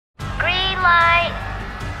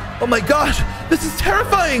Oh my gosh, this is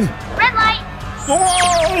terrifying. Red light.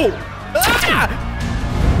 Whoa! Ah!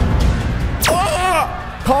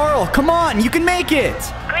 Ah! Carl, come on, you can make it.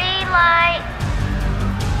 Green light.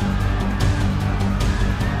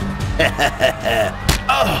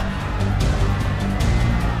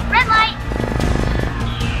 Red light.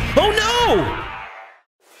 Oh no!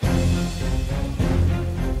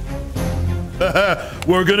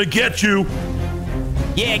 We're gonna get you.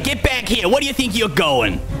 Yeah, get back here. Where do you think you're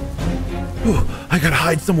going? Ooh, I gotta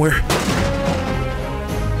hide somewhere.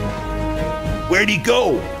 Where'd he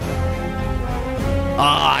go?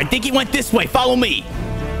 I think he went this way. Follow me.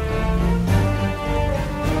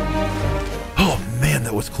 Oh man,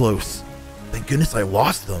 that was close. Thank goodness I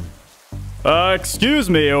lost them. Excuse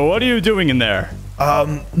me, what are you doing in there?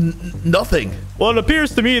 Nothing. Well, it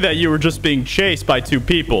appears to me that you were just being chased by two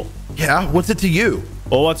people. Yeah, what's it to you?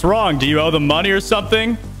 Well, what's wrong? Do you owe them money or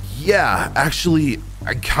something? Yeah, actually,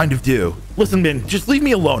 I kind of do. Listen, man, just leave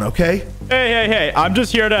me alone, okay? Hey, I'm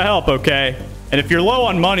just here to help, okay? And if you're low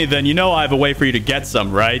on money, then you know I have a way for you to get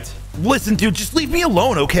some, right? Listen, dude, just leave me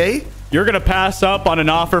alone, okay? You're gonna pass up on an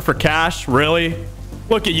offer for cash, really?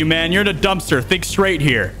 Look at you, man. You're in a dumpster. Think straight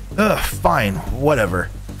here. Fine, whatever.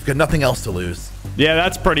 I've got nothing else to lose. Yeah,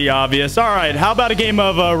 that's pretty obvious. All right, how about a game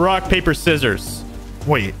of rock, paper, scissors?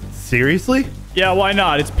 Wait, seriously? Yeah, why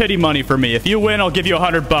not? It's pity money for me. If you win, I'll give you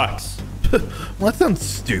 $100. Well, that sounds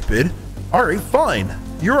stupid. All right, fine.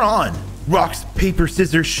 You're on. Rocks, paper,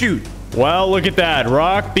 scissors, shoot. Well, look at that.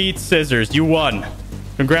 Rock beats scissors. You won.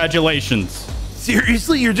 Congratulations.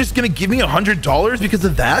 Seriously? You're just gonna give me $100 because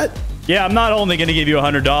of that? Yeah, I'm not only going to give you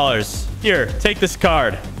 $100. Here, take this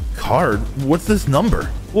card. Card? What's this number?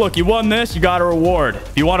 Look, you won this, you got a reward.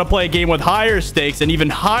 If you want to play a game with higher stakes and even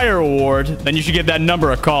higher reward, then you should give that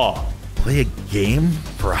number a call. Play a game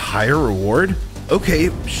for a higher reward? Okay,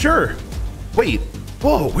 sure. Wait,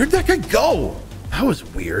 whoa, where'd that guy go? That was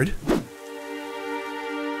weird.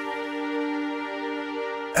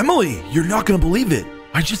 Emily, you're not gonna believe it.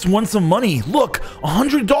 I just won some money. Look,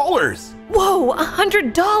 $100. Whoa,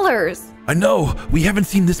 $100. I know, we haven't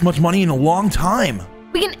seen this much money in a long time.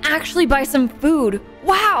 We can actually buy some food.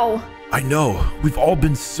 Wow. I know, we've all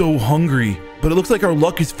been so hungry, but it looks like our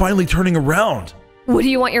luck is finally turning around. What do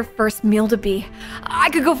you want your first meal to be? I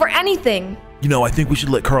could go for anything. You know, I think we should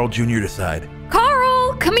let Carl Jr. decide.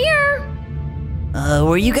 Carl, come here.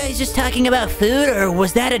 Were you guys just talking about food, or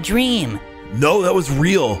was that a dream? No, that was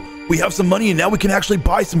real. We have some money and now we can actually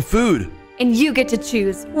buy some food. And you get to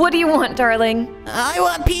choose. What do you want, darling? I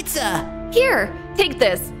want pizza. Here, take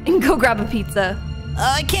this and go grab a pizza.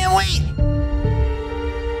 I can't wait.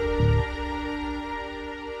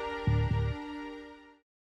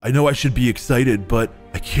 I know I should be excited, but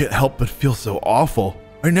I can't help but feel so awful.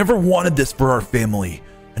 I never wanted this for our family.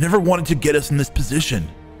 I never wanted to get us in this position.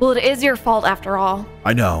 Well, it is your fault after all.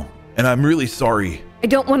 I know, and I'm really sorry. I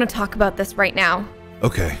don't want to talk about this right now.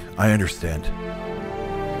 Okay, I understand.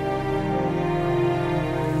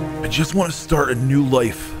 I just want to start a new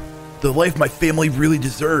life. The life my family really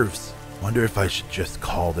deserves. Wonder if I should just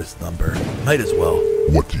call this number. Might as well.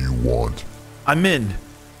 What do you want? I'm in.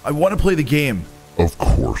 I want to play the game. Of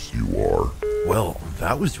course you are. Well,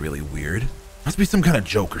 that was really weird. Must be some kind of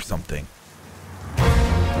joke or something.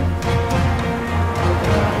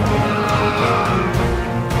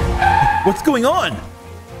 What's going on?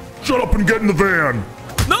 Shut up and get in the van.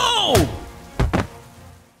 No!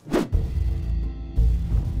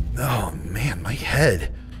 Oh man, my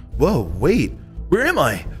head. Whoa, wait. Where am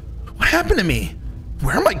I? What happened to me?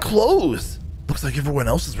 Where are my clothes? Looks like everyone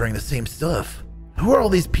else is wearing the same stuff. Who are all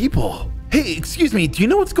these people? Hey, excuse me, do you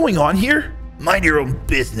know what's going on here? Mind your own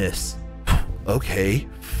business. Okay,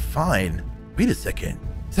 fine. Wait a second.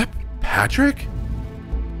 Is that Patrick?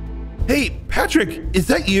 Hey, Patrick, is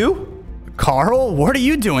that you? Carl, what are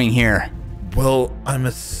you doing here? Well, I'm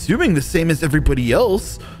assuming the same as everybody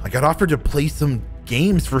else. I got offered to play some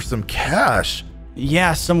games for some cash.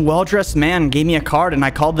 Yeah, some well-dressed man gave me a card and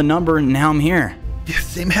I called the number and now I'm here. Yeah,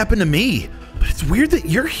 same happened to me. But it's weird that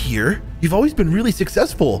you're here. You've always been really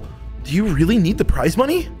successful. Do you really need the prize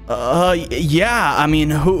money? Yeah, I mean,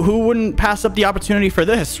 who wouldn't pass up the opportunity for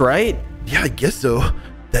this, right? Yeah, I guess so.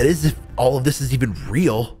 That is if all of this is even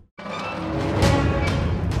real.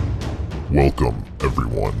 Welcome,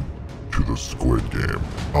 everyone, to the Squid Game.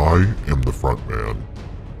 I am the front man,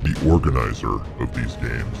 the organizer of these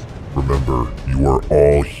games. Remember, you are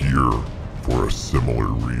all here for a similar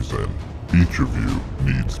reason. Each of you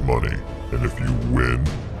needs money, and if you win,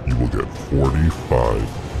 you will get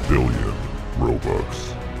 45 billion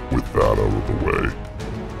Robux. With that out of the way,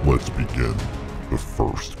 let's begin the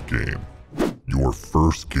first game. Your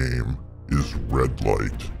first game is Red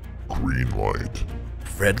Light. green light.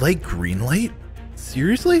 Red light, green light?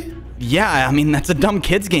 Seriously? Yeah, I mean, that's a dumb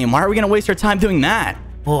kids game. Why are we gonna waste our time doing that?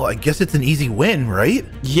 Well, I guess it's an easy win, right?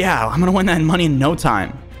 Yeah, I'm gonna win that money in no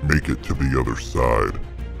time. Make it to the other side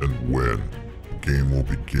and win. The game will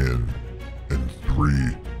begin in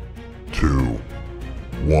 3, 2,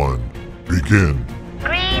 1. Begin.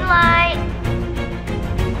 Green light.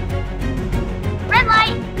 Red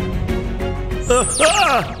light.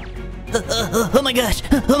 Oh my gosh!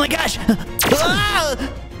 Oh my gosh! Ah!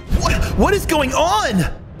 What is going on?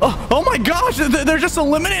 Oh my gosh, they're just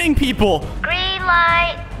eliminating people. Green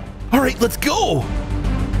light. All right, let's go.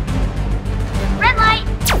 Red light.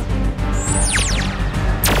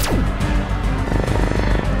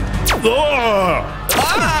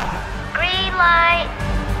 Green light.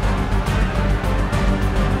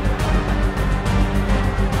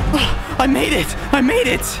 I made it! I made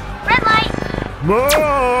it! Red light.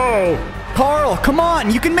 No! Carl, come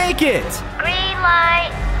on, you can make it! Green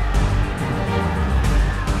light.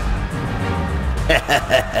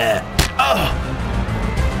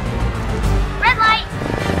 Red light.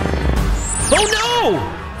 Oh no!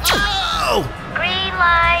 Oh! Green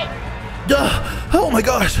light. Oh my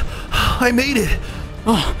gosh! I made it!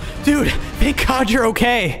 Oh, dude, thank God you're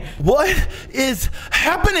okay. What is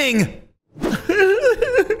happening?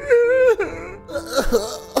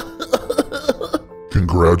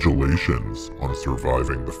 Congratulations on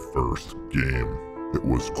surviving the first game. It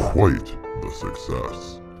was quite the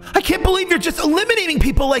success. I can't believe you're just eliminating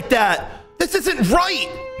people like that! This isn't right!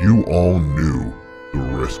 You all knew the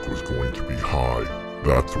risk was going to be high.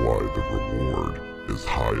 That's why the reward is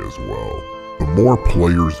high as well. The more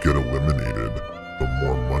players get eliminated, the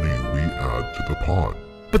more money we add to the pot.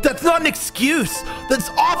 But that's not an excuse! That's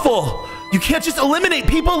awful! You can't just eliminate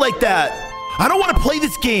people like that! I don't want to play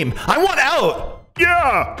this game! I want out!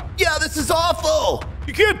 Yeah! Yeah, this is awful!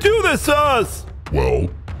 You can't do this to us! Well,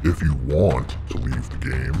 if you want to leave the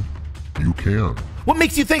game, you can. What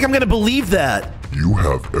makes you think I'm gonna believe that? You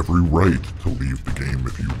have every right to leave the game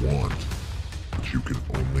if you want, but you can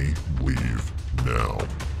only leave now.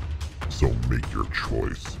 So make your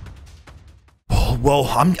choice. Oh, well,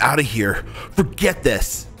 I'm out of here. Forget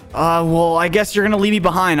this. Well, I guess you're gonna leave me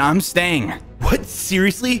behind. I'm staying. What?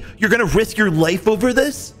 Seriously? You're gonna risk your life over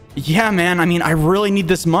this? Yeah, man, I mean, I really need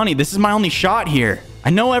this money. This is my only shot here. I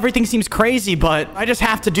know everything seems crazy, but I just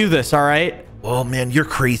have to do this, all right? Oh, man, you're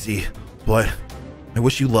crazy. But I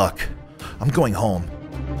wish you luck. I'm going home.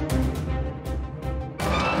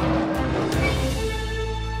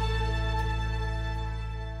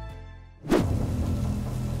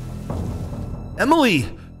 Emily!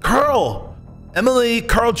 Carl! Emily,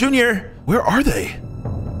 Carl Jr., where are they?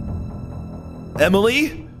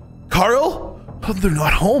 Emily? Carl? Oh, they're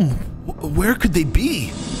not home. Where could they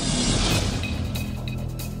be?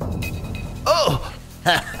 Oh!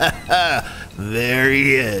 There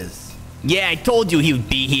he is. Yeah, I told you he would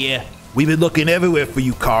be here. We've been looking everywhere for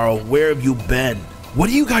you, Carl. Where have you been? What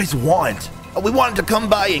do you guys want? We wanted to come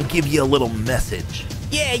by and give you a little message.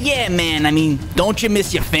 Yeah, man. I mean, don't you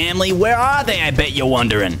miss your family? Where are they, I bet you're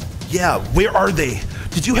wondering? Yeah, where are they?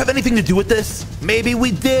 Did you have anything to do with this? Maybe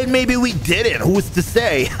we did, maybe we didn't. Who's to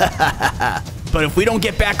say? But if we don't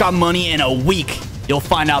get back our money in a week, you'll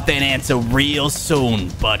find out that answer real soon,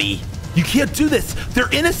 buddy. You can't do this. They're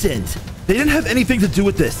innocent. They didn't have anything to do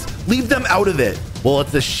with this. Leave them out of it. Well,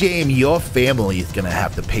 it's a shame your family is gonna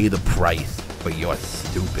have to pay the price for your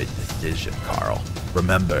stupid decision, Carl.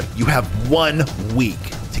 Remember, you have 1 week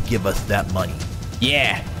to give us that money.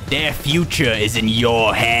 Yeah, their future is in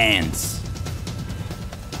your hands.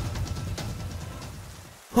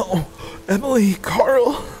 Oh, Emily,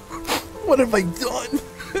 Carl, what have I done?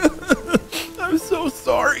 I'm so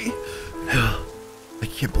sorry. I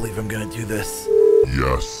can't believe I'm gonna do this.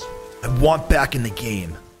 Yes. I want back in the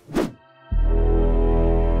game.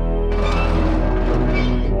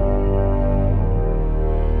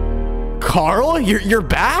 Carl, you're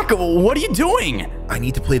back? What are you doing? I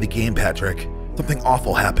need to play the game, Patrick. Something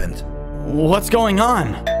awful happened. What's going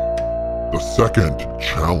on? The second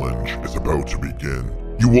challenge is about to begin.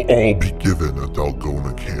 You will all be given a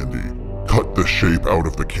Dalgona candy. Cut the shape out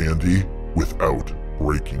of the candy without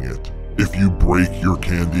breaking it. If you break your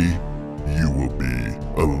candy, you will be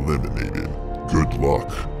eliminated. Good luck,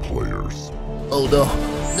 players. Oh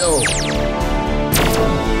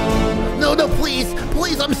no, no, please,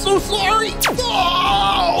 I'm so sorry.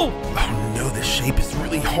 Oh no, this shape is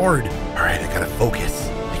really hard. All right, I gotta focus.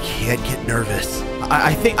 I can't get nervous.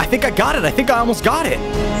 I think I got it. I think I almost got it.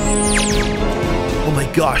 Oh my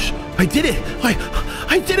gosh, I did it.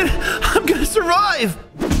 I did it. I'm gonna survive.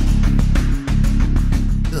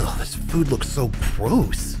 Ugh, this food looks so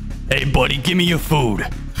gross. Hey, buddy, give me your food.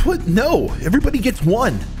 What? No, everybody gets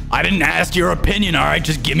one. I didn't ask your opinion, all right?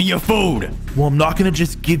 Just give me your food. Well, I'm not gonna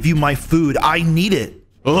just give you my food. I need it.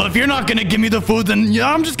 Well, if you're not gonna give me the food, then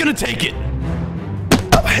yeah, I'm just gonna take it.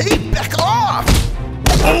 Oh, hey, back off!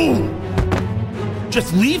 Oh!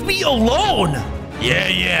 Just leave me alone!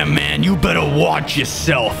 Yeah, man, you better watch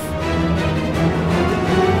yourself.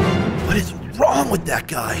 What is wrong with that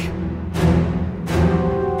guy?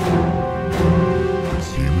 It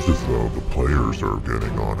seems as though the players are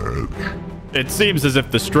getting on edge. It seems as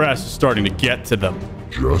if the stress is starting to get to them.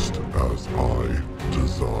 Just as I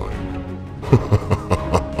designed.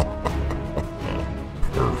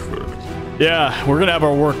 Perfect. Yeah, we're gonna have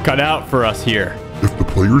our work cut out for us here. If the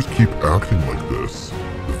players keep acting like this,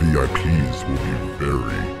 the VIPs will be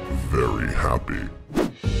very, very happy.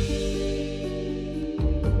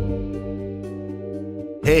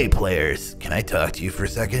 Hey, players, can I talk to you for a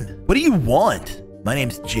second? What do you want? My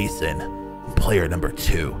name's Jason. I'm player number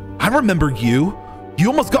 2. I remember you. You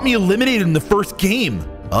almost got me eliminated in the first game.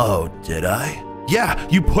 Oh, did I? Yeah,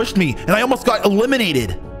 you pushed me and I almost got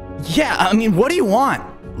eliminated. Yeah, I mean, what do you want?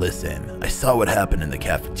 Listen, I saw what happened in the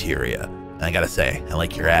cafeteria. And I gotta say, I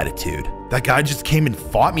like your attitude. That guy just came and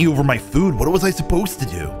fought me over my food. What was I supposed to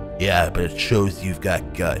do? Yeah, but it shows you've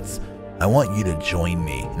got guts. I want you to join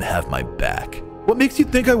me and have my back. What makes you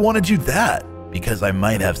think I want to do that? Because I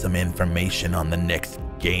might have some information on the next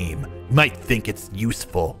game. You might think it's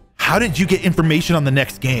useful. How did you get information on the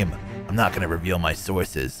next game? I'm not gonna reveal my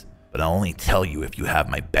sources, but I'll only tell you if you have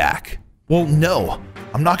my back. Well, no,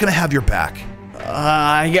 I'm not gonna have your back.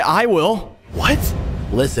 Yeah, I will. What?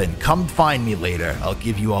 Listen, come find me later. I'll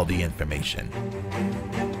give you all the information.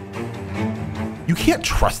 You can't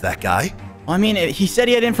trust that guy. I mean, he said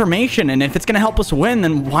he had information, and if it's gonna help us win,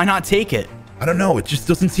 then why not take it? I don't know, it just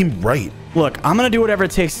doesn't seem right. Look, I'm gonna do whatever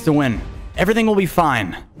it takes to win. Everything will be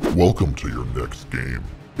fine. Welcome to your next game.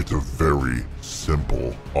 It's a very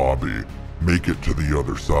simple obby. Make it to the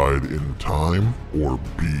other side in time or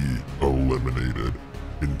be eliminated.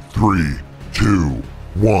 In 3, 2,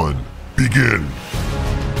 1, begin!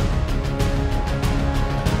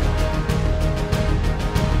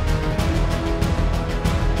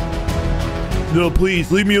 No,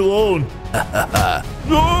 please, leave me alone.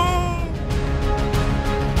 No!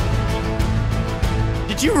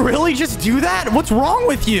 Did you really just do that? What's wrong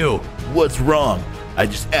with you? What's wrong? I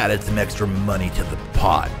just added some extra money to the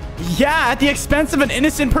pot. Yeah, at the expense of an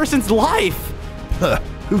innocent person's life.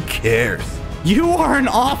 Who cares? You are an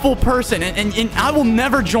awful person, and I will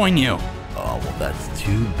never join you. Oh, well, that's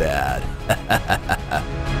too bad.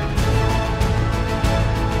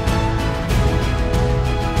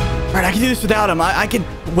 All right, I can do this without him. I can...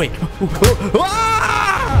 Wait.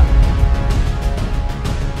 Ah!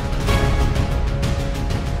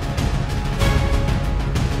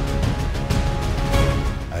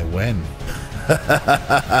 I win.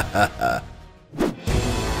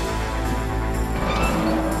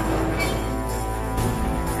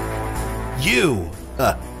 You!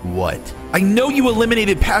 What? I know you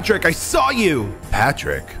eliminated Patrick. I saw you.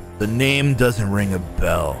 Patrick? The name doesn't ring a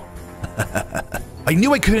bell. I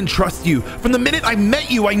knew I couldn't trust you. From the minute I met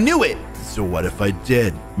you, I knew it. So what if I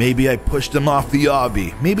did? Maybe I pushed him off the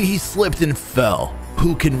obby. Maybe he slipped and fell.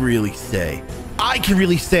 Who can really say? I can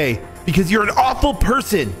really say, because you're an awful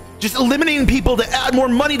person. Just eliminating people to add more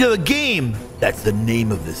money to the game. That's the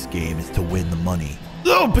name of this game, is to win the money.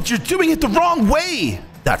 Oh, but you're doing it the wrong way.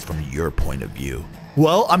 That's from your point of view.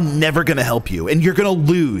 Well, I'm never gonna help you, and you're gonna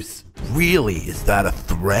lose. Really, is that a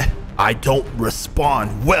threat? I don't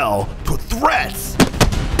respond well to threats.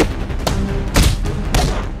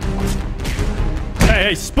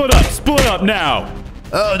 Hey, split up now.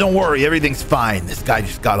 Oh, don't worry, everything's fine. This guy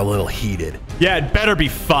just got a little heated. Yeah, it better be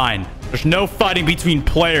fine. There's no fighting between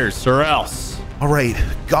players or else. All right,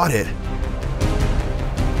 got it.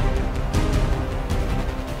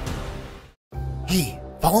 Hey,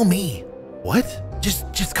 follow me. What?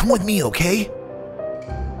 Just come with me, okay?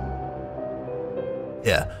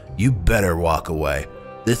 Yeah, you better walk away.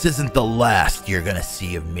 This isn't the last you're gonna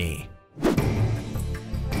see of me.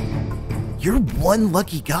 You're one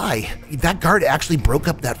lucky guy. That guard actually broke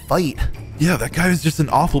up that fight. Yeah, that guy was just an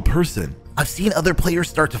awful person. I've seen other players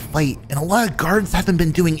start to fight, and a lot of guards haven't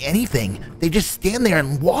been doing anything. They just stand there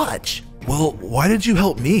and watch. Well, why did you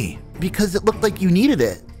help me? Because it looked like you needed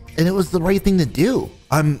it, and it was the right thing to do.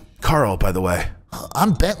 I'm Carl, by the way.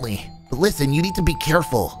 I'm Bentley. But listen, you need to be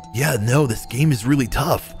careful. Yeah, no, this game is really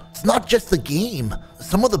tough. It's not just the game.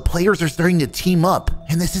 Some of the players are starting to team up,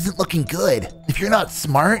 and this isn't looking good. If you're not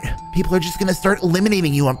smart, people are just gonna start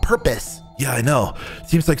eliminating you on purpose. Yeah, I know.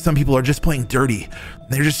 Seems like some people are just playing dirty.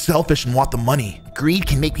 They're just selfish and want the money. Greed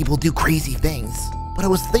can make people do crazy things. But I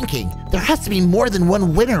was thinking, there has to be more than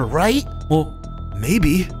one winner, right? Well,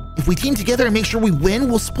 maybe. If we team together and make sure we win,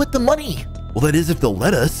 we'll split the money. Well, that is if they'll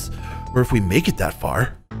let us, or if we make it that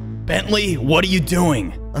far. Bentley, what are you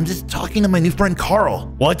doing? I'm just talking to my new friend Carl.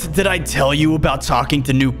 What did I tell you about talking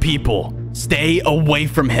to new people? Stay away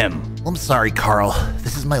from him. I'm sorry, Carl.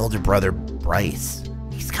 This is my older brother, Bryce.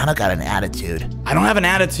 He's kind of got an attitude. I don't have an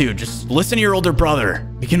attitude. Just listen to your older brother.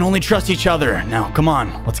 We can only trust each other. Now, come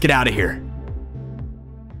on. Let's get out of here.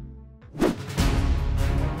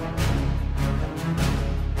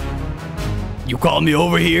 You called me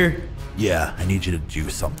over here? Yeah, I need you to do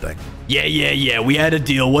something. Yeah. We had a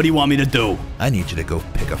deal. What do you want me to do? I need you to go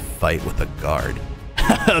pick a fight with a guard.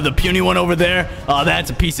 The puny one over there? Oh,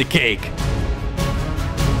 that's a piece of cake.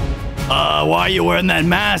 Why are you wearing that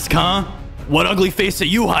mask, huh? What ugly face are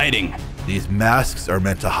you hiding? These masks are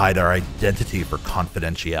meant to hide our identity for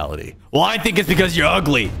confidentiality. Well, I think it's because you're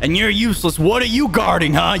ugly and you're useless. What are you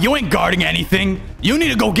guarding, huh? You ain't guarding anything. You need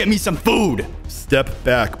to go get me some food. Step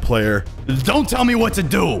back, player. Don't tell me what to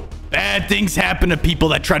do. Bad things happen to people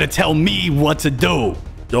that try to tell me what to do.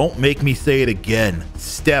 Don't make me say it again.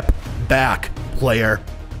 Step back, player.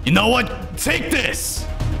 You know what? Take this.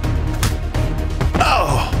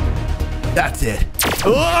 Oh, that's it.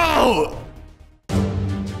 Oh!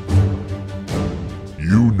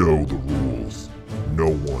 You know the rules. No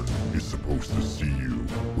one is supposed to see you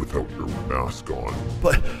without your mask on.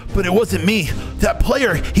 But it wasn't me. That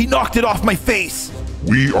player, he knocked it off my face.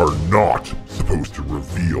 We are not supposed to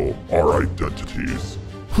reveal our identities.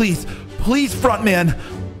 Please, frontman.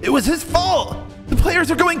 It was his fault. The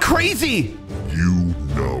players are going crazy. You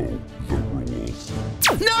know the rules.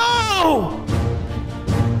 No!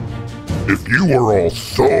 If you are all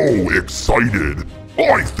so excited,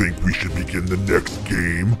 I think we should begin the next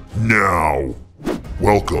game now.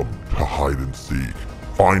 Welcome to hide and seek.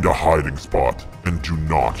 Find a hiding spot and do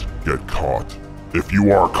not get caught. If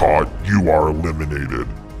you are caught, you are eliminated.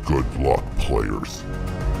 Good luck, players.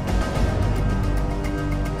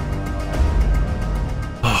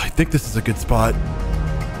 Oh, I think this is a good spot.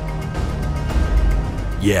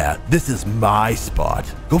 Yeah, this is my spot.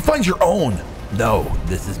 Go find your own. No,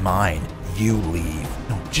 this is mine. You leave.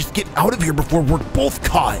 No, just get out of here before we're both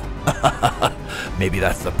caught. Maybe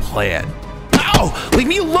that's the plan. Ow! Leave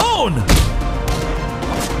me alone!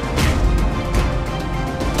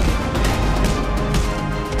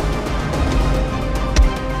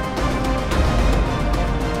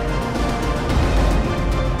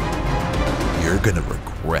 You're gonna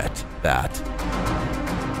regret that.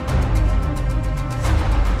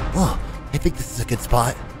 Oh, I think this is a good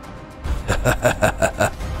spot.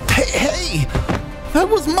 Hey! That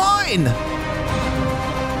was mine!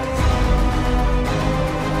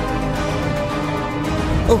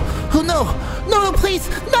 Oh no! No, please!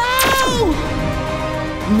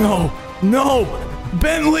 No! No!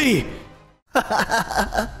 Bentley!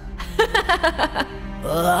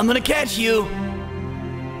 I'm gonna catch you.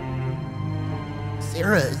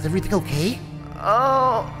 Sarah, is everything okay?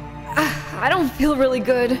 Oh, I don't feel really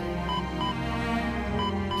good.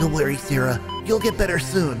 Don't worry, Sarah. You'll get better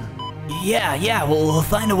soon. Yeah, we'll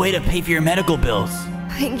find a way to pay for your medical bills.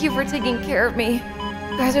 Thank you for taking care of me.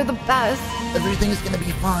 You guys are the best. Everything's gonna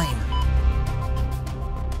be fine.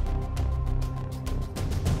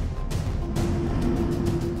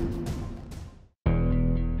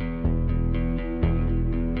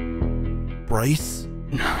 Bryce?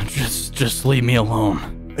 Just leave me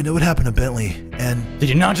alone. I know what happened to Bentley, and Did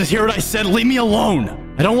you not just hear what I said? Leave me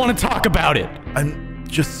alone. I don't want to talk about it. I'm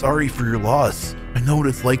just sorry for your loss. I know what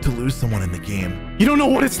it's like to lose someone in the game. You don't know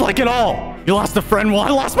what it's like at all. You lost a friend, well, I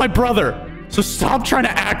lost my brother. So stop trying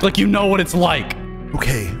to act like you know what it's like.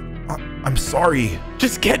 Okay, I'm sorry.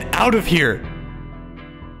 Just get out of here.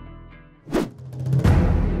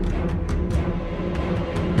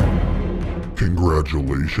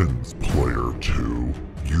 Congratulations, player 2.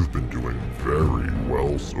 You've been doing very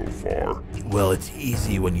well so far. Well, it's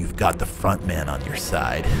easy when you've got the front man on your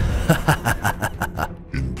side.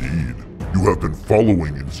 Indeed. You have been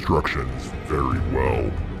following instructions very well.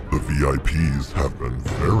 The VIPs have been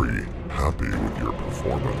very happy with your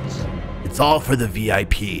performance. It's all for the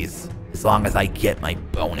VIPs, as long as I get my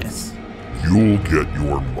bonus. You'll get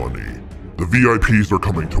your money. The VIPs are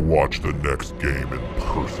coming to watch the next game in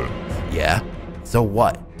person. Yeah? So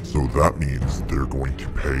what? So that means they're going to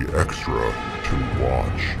pay extra to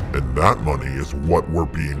watch. And that money is what we're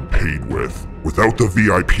being paid with. Without the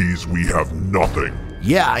VIPs, we have nothing.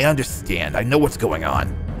 Yeah, I understand. I know what's going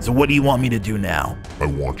on. So what do you want me to do now? I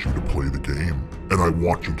want you to play the game and I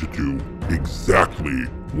want you to do exactly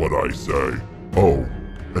what I say. Oh,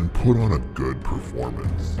 and put on a good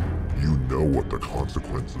performance. You know what the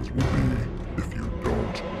consequences will be if you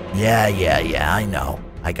don't. Yeah, I know.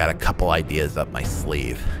 I got a couple ideas up my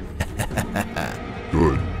sleeve.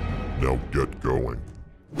 Good. Now get going.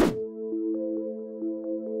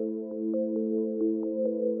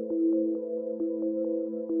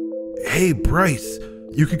 Hey, Bryce,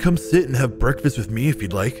 you can come sit and have breakfast with me if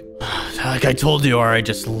you'd like. Like I told you, alright,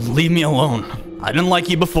 just leave me alone. I didn't like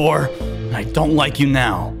you before, and I don't like you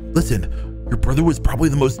now. Listen, your brother was probably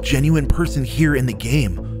the most genuine person here in the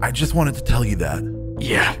game. I just wanted to tell you that.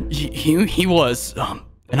 Yeah, he was.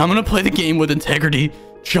 And I'm gonna play the game with integrity,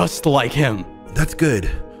 just like him. That's good.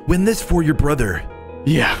 Win this for your brother.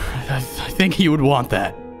 Yeah, I think he would want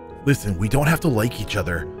that. Listen, we don't have to like each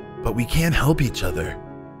other, but we can help each other.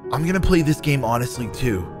 I'm gonna play this game honestly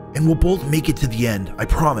too, and we'll both make it to the end, I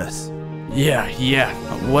promise. Yeah,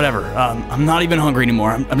 whatever. I'm not even hungry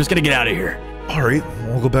anymore. I'm just gonna get out of here. All right,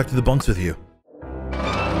 we'll go back to the bunks with you.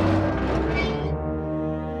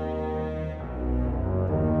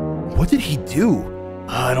 What did he do?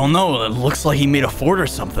 I don't know. It looks like he made a fort or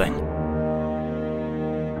something.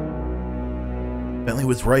 Bentley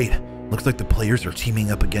was right. Looks like the players are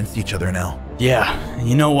teaming up against each other now. Yeah,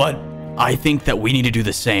 you know what? I think that we need to do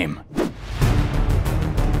the same.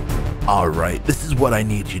 All right, this is what I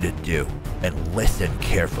need you to do, and listen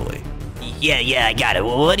carefully. Yeah, I got it.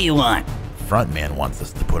 Well, what do you want? Frontman wants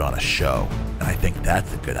us to put on a show, and I think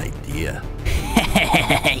that's a good idea.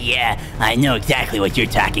 Yeah, I know exactly what you're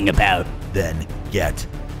talking about. Then get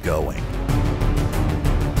going.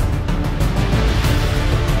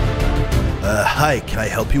 Hi, can I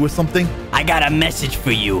help you with something? I got a message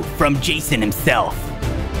for you from Jason himself.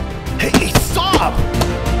 Hey, stop!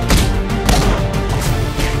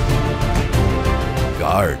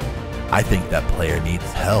 Guard, I think that player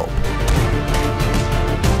needs help.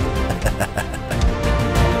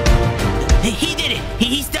 He did it!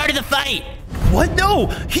 He started the fight! What? No!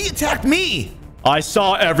 He attacked me! I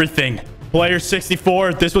saw everything. Player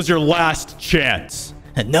 64, this was your last chance.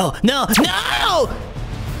 No!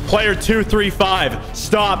 Player 235,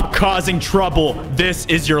 stop causing trouble. This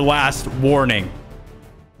is your last warning.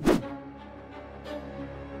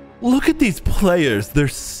 Look at these players. They're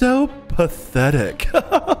so pathetic.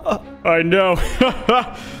 I know.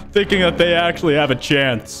 Thinking that they actually have a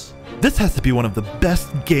chance. This has to be one of the best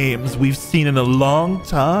games we've seen in a long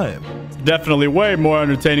time. Definitely way more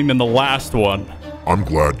entertaining than the last one. I'm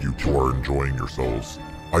glad you two are enjoying yourselves.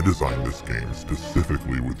 I designed this game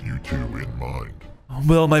specifically with you two in mind.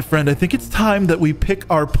 Well, my friend, I think it's time that we pick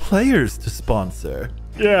our players to sponsor.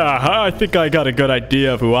 Yeah, I think I got a good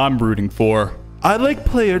idea of who I'm rooting for. I like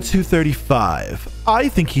player 235. I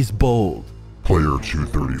think he's bold. Player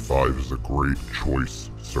 235 is a great choice,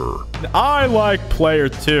 sir. I like player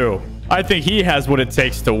 2. I think he has what it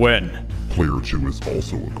takes to win. Player 2 is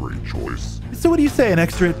also a great choice. So what do you say, an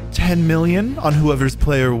extra 10 million on whoever's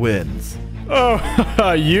player wins?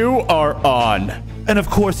 Oh, you are on. And of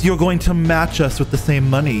course, you're going to match us with the same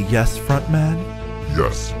money, yes, frontman?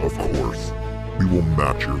 Yes, of course. We will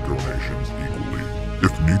match your donations equally.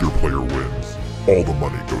 If neither player wins, all the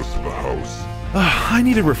money goes to the house. I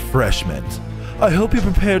need a refreshment. I hope you're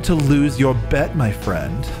prepared to lose your bet, my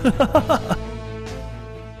friend.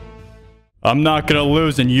 I'm not gonna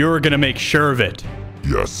lose and you're gonna make sure of it.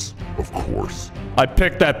 Yes, of course. I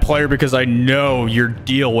picked that player because I know your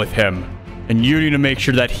deal with him. And you need to make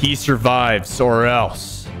sure that he survives or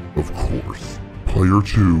else. Of course. Player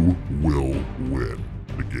 2 will win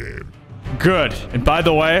the game. Good. And by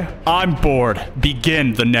the way, I'm bored.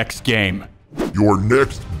 Begin the next game. Your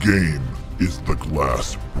next game is the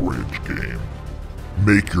Glass Bridge game.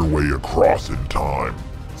 Make your way across in time.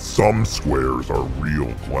 Some squares are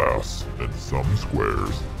real glass, and some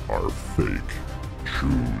squares are fake.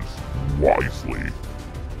 Choose wisely.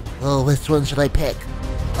 Oh, which one should I pick?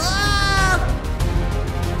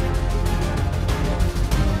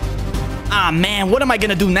 Ah, man, what am I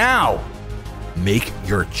gonna do now? Make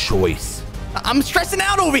your choice. I'm stressing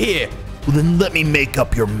out over here. Well, then let me make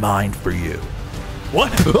up your mind for you.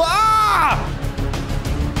 What? Ah!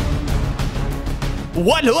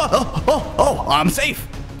 What? Oh, I'm safe.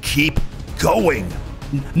 Keep going.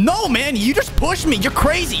 No, man, you just pushed me. You're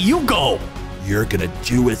crazy. You go. You're gonna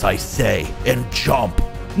do as I say and jump.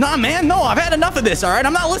 Nah, man, no, I've had enough of this, all right?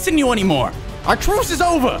 I'm not listening to you anymore. Our truce is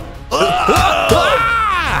over.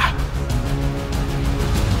 Ah!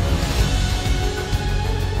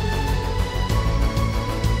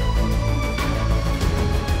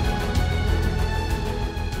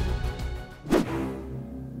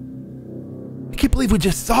 I can't believe we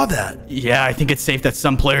just saw that. Yeah, I think it's safe that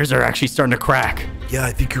some players are actually starting to crack. Yeah,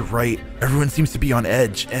 I think you're right. Everyone seems to be on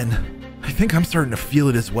edge, and I think I'm starting to feel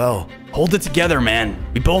it as well. Hold it together, man.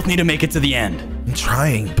 We both need to make it to the end. I'm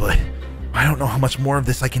trying, but I don't know how much more of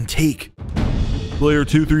this I can take. Player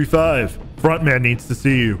 235, frontman needs to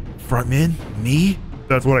see you. Frontman? Me?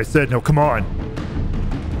 That's what I said. Now come on.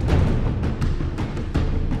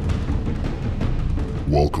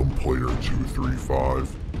 Welcome, player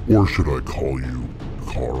 235. Or should I call you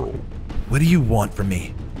Carl? What do you want from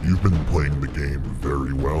me? You've been playing the game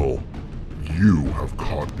very well. You have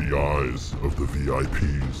caught the eyes of the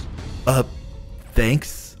VIPs.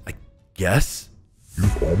 Thanks, I guess?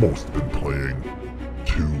 You've almost been playing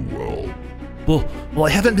too well. Well, I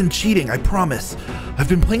haven't been cheating, I promise. I've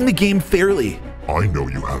been playing the game fairly. I know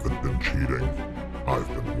you haven't been cheating. I've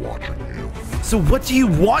been watching you. So what do you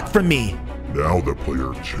want from me? Now that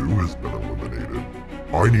player 2 has been eliminated,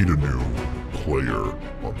 I need a new player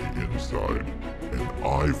on the inside, and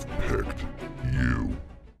I've picked you.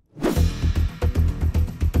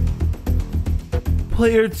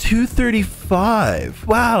 Player 235.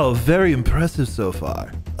 Wow, very impressive so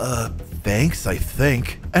far. Thanks, I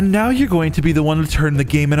think. And now you're going to be the one to turn the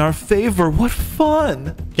game in our favor. What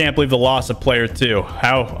fun! Can't believe the loss of player 2.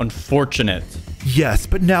 How unfortunate. Yes,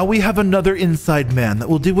 but now we have another inside man that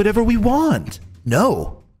will do whatever we want.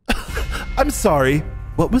 No. I'm sorry.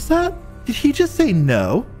 What was that? Did he just say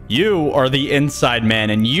no? You are the inside man,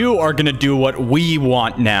 and you are gonna do what we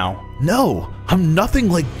want now. No, I'm nothing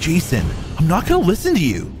like Jason. I'm not gonna listen to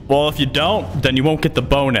you. Well, if you don't, then you won't get the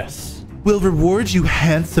bonus. We'll reward you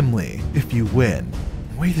handsomely if you win.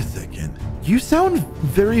 Wait a second. You sound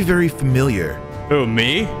very, very familiar. Who,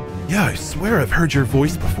 me? Yeah, I swear I've heard your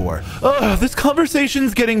voice before. Ugh, this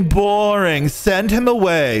conversation's getting boring. Send him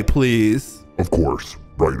away, please. Of course,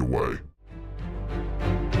 right away.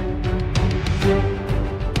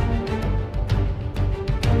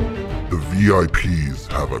 The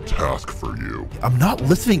VIPs have a task for you. I'm not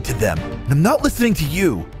listening to them. And I'm not listening to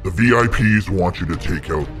you. The VIPs want you to take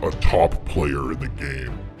out a top player in the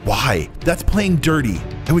game. Why? That's playing dirty.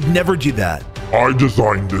 I would never do that. I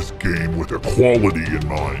designed this game with equality in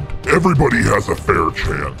mind. Everybody has a fair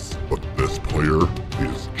chance, but this player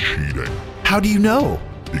is cheating. How do you know?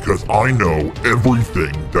 Because I know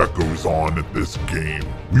everything that goes on in this game.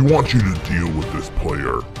 We want you to deal with this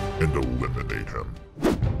player and eliminate him.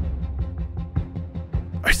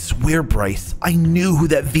 I swear, Bryce, I knew who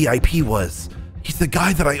that VIP was. He's the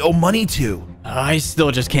guy that I owe money to. I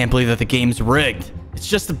still just can't believe that the game's rigged. It's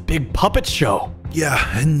just a big puppet show.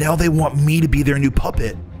 Yeah, and now they want me to be their new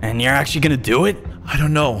puppet. And you're actually gonna do it? I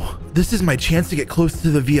don't know. This is my chance to get close to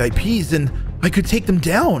the VIPs, and I could take them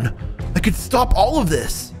down. I could stop all of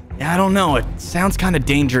this. Yeah, I don't know. It sounds kind of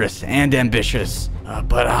dangerous and ambitious.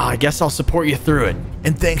 But I guess I'll support you through it.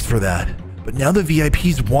 And thanks for that. But now the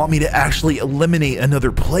VIPs want me to actually eliminate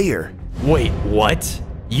another player. Wait, what?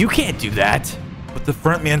 You can't do that. But the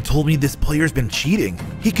front man told me this player's been cheating.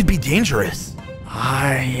 He could be dangerous.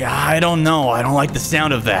 I don't know. I don't like the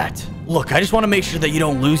sound of that. Look, I just want to make sure that you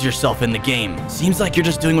don't lose yourself in the game. Seems like you're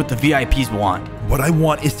just doing what the VIPs want. What I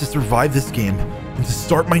want is to survive this game and to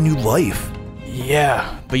start my new life.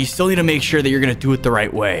 Yeah, but you still need to make sure that you're going to do it the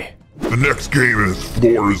right way. The next game is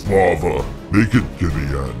Floor is Lava. Make it to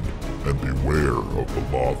the end and beware of the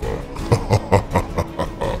lava.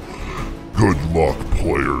 Good luck,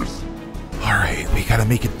 players. All right, we gotta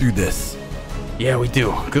make it through this. Yeah, we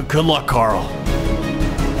do. Good luck, Carl.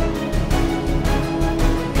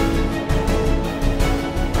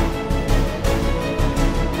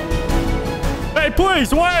 Hey,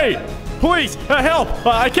 please, wait! Please, help!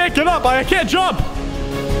 I can't get up! I can't jump!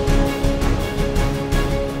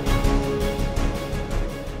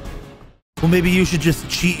 Well, maybe you should just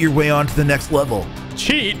cheat your way on to the next level.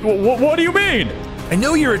 Cheat? What do you mean? I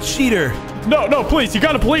know you're a cheater. No, please, you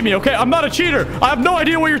gotta believe me, okay? I'm not a cheater. I have no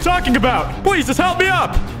idea what you're talking about. Please, just help me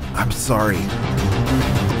up. I'm sorry.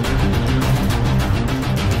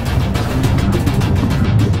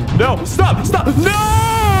 No, stop!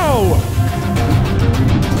 No!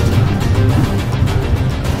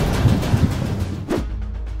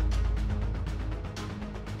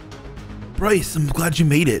 Bryce, I'm glad you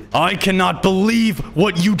made it. I cannot believe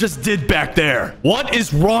what you just did back there. What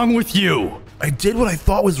is wrong with you? I did what I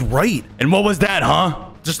thought was right. And what was that, huh?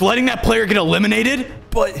 Just letting that player get eliminated?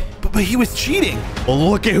 But he was cheating. Well,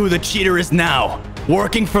 look at who the cheater is now.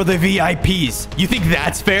 Working for the VIPs. You think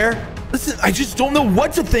that's fair? Listen, I just don't know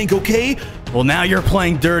what to think, okay? Well, now you're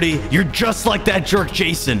playing dirty. You're just like that jerk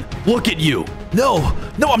Jason. Look at you. No,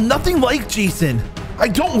 I'm nothing like Jason. I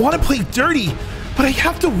don't want to play dirty. But I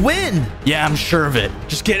have to win. Yeah, I'm sure of it.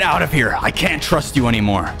 Just get out of here. I can't trust you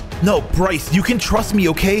anymore. No, Bryce, you can trust me,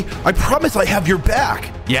 okay? I promise I have your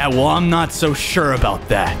back. Yeah, well, I'm not so sure about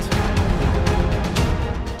that.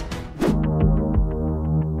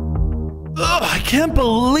 Ugh, I can't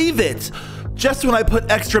believe it. Just when I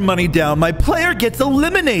put extra money down, my player gets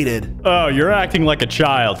eliminated. Oh, you're acting like a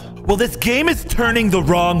child. Well, this game is turning the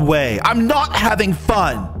wrong way. I'm not having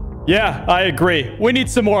fun. Yeah, I agree. We need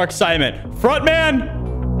some more excitement. Frontman!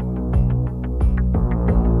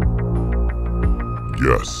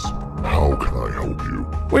 Yes. How can I help you?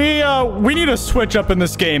 We need a switch up in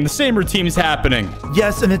this game. The same routine's happening.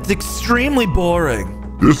 Yes, and it's extremely boring.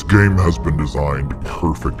 This game has been designed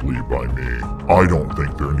perfectly by me. I don't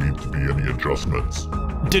think there need to be any adjustments.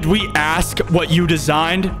 Did we ask what you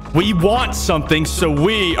designed? We want something, so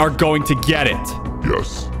we are going to get it.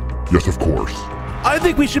 Yes. Yes, of course. I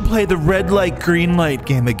think we should play the red light, green light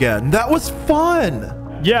game again. That was fun.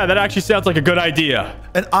 Yeah, that actually sounds like a good idea.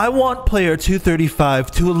 And I want player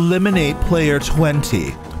 235 to eliminate player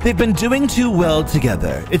 20. They've been doing too well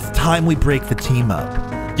together. It's time we break the team up.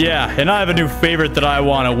 Yeah, and I have a new favorite that I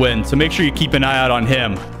want to win, so make sure you keep an eye out on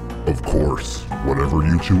him. Of course. Whatever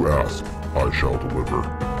you two ask, I shall deliver.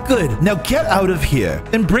 Good. Now get out of here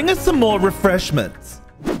and bring us some more refreshments.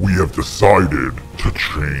 We have decided to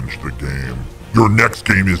change the game. Your next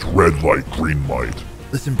game is red light, green light.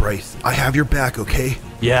 Listen, Bryce, I have your back, okay?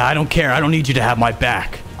 Yeah, I don't care. I don't need you to have my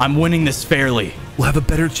back. I'm winning this fairly. We'll have a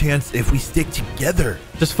better chance if we stick together.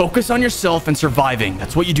 Just focus on yourself and surviving.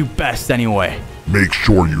 That's what you do best anyway. Make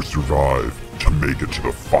sure you survive to make it to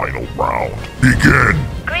the final round. Begin!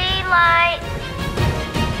 Green light.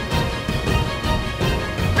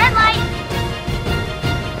 Red light.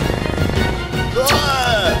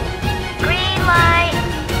 Green light.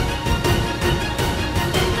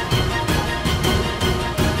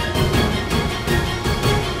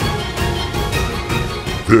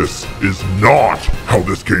 This is not how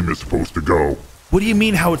this game is supposed to go. What do you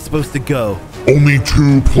mean how it's supposed to go? Only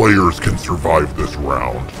 2 players can survive this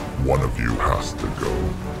round. One of you has to go.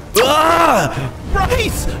 Ah!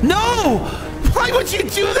 Bryce! No! Why would you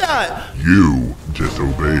do that? You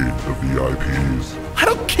disobeyed the VIPs. I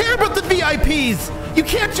don't care about the VIPs! You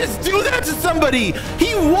can't just do that to somebody!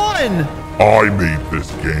 He won! I made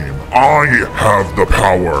this game. I have the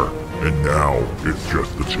power. And now it's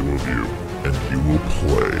just the 2 of you. And you will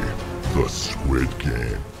play the Squid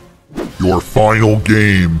Game. Your final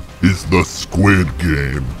game is the Squid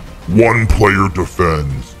Game. One player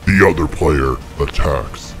defends, the other player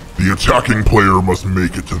attacks. The attacking player must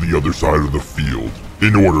make it to the other side of the field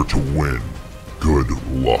in order to win. Good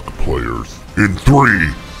luck, players. In 3,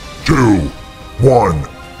 2, 1,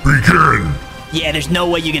 begin! Yeah, there's no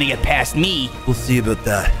way you're gonna get past me. We'll see about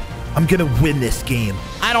that. I'm gonna win this game.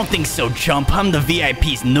 I don't think so, Chump. I'm the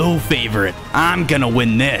VIP's no favorite. I'm gonna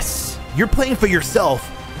win this. You're playing for yourself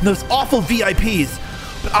and those awful VIPs.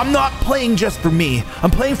 But I'm not playing just for me. I'm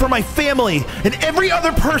playing for my family and every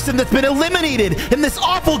other person that's been eliminated in this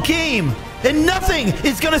awful game. And nothing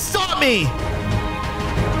is gonna stop me.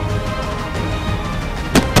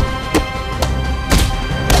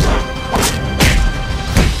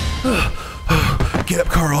 Get up,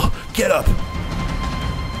 Carl. Get up.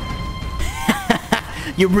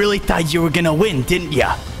 You really thought you were gonna win, didn't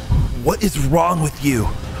ya? What is wrong with you?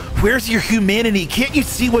 Where's your humanity? Can't you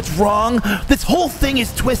see what's wrong? This whole thing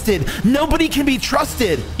is twisted. Nobody can be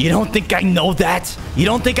trusted. You don't think I know that? You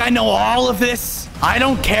don't think I know all of this? I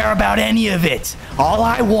don't care about any of it. All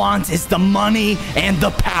I want is the money and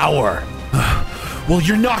the power. Well,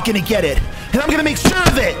 you're not gonna get it, and I'm gonna make sure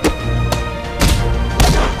of it.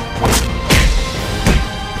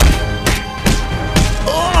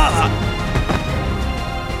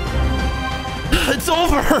 It's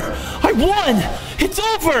over! I won! It's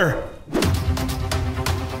over!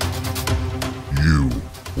 You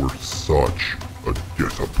were such a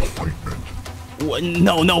disappointment.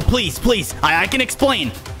 No, please. I can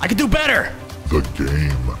explain. I can do better. The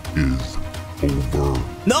game is over.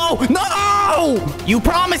 No! You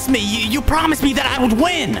promised me. You promised me that I would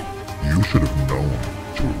win. You should have known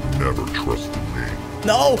to have never trusted me.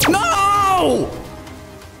 No!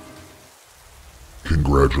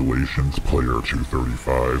 Congratulations, player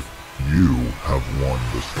 235. You have won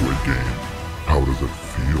the Squid Game. How does it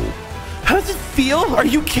feel? How does it feel? Are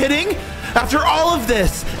you kidding? After all of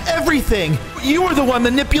this, everything, you were the one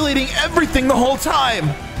manipulating everything the whole time.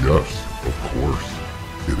 Yes, of course.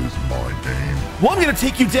 It is my game. Well, I'm gonna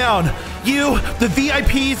take you down. You, the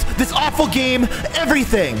VIPs, this awful game,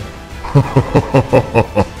 everything.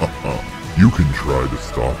 You can try to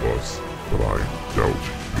stop us, but I doubt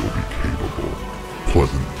you'll be capable.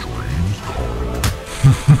 Pleasant dreams, Carl.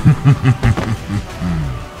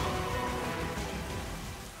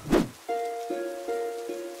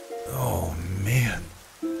 Oh, man.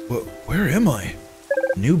 Where am I?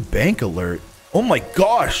 New bank alert. Oh my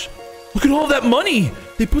gosh. Look at all that money.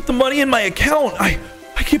 They put the money in my account. I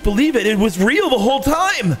can't believe it. It was real the whole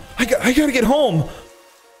time. I gotta get home.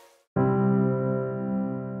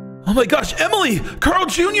 Oh my gosh, Emily! Carl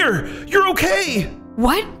Jr., you're okay!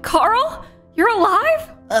 What? Carl? You're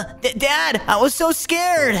alive? Dad, I was so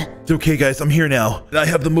scared. It's okay, guys. I'm here now. And I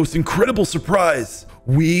have the most incredible surprise.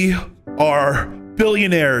 We are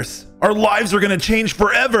billionaires. Our lives are gonna change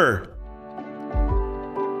forever.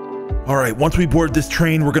 All right, once we board this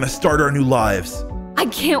train, we're gonna start our new lives. I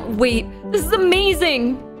can't wait. This is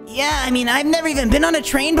amazing. Yeah, I mean, I've never even been on a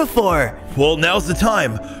train before. Well, now's the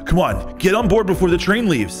time. Come on, get on board before the train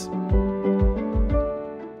leaves.